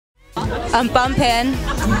I'm bumping.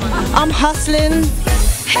 I'm hustling.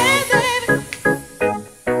 Hey baby,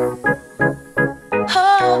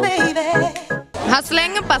 oh baby,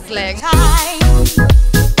 Hustling and bustling.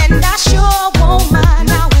 and I sure won't mind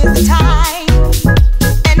now with the time,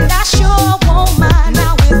 and I sure won't mind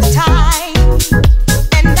now with the time,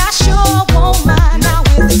 and I sure won't mind now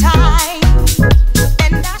with the time.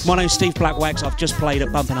 My name's Steve Blackwax. I've just played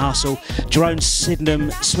at Bump and Hustle. Jerome Sydenham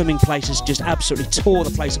Swimming Places just absolutely tore the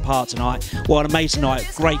place apart tonight. What an amazing night,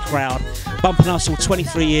 great crowd. Bump and Hustle,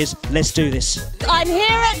 23 years, let's do this. I'm here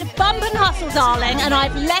at Bump and Hustle, darling, and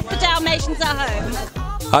I've left the Dalmatians at home.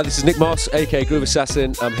 Hi, this is Nick Moss, aka Groove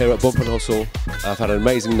Assassin. I'm here at Bump and Hustle. I've had an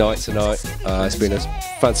amazing night tonight. It's been a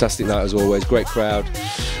fantastic night as always. Great crowd,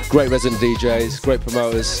 great resident DJs, great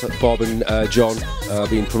promoters. Bob and John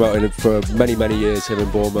been promoting it for many, many years here in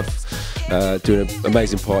Bournemouth. Doing an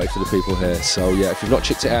amazing party for the people here. So yeah, if you've not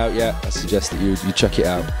checked it out yet, I suggest that you check it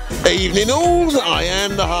out. Evening all, I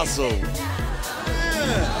am the Hustle.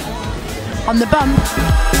 On the bump.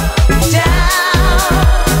 Down.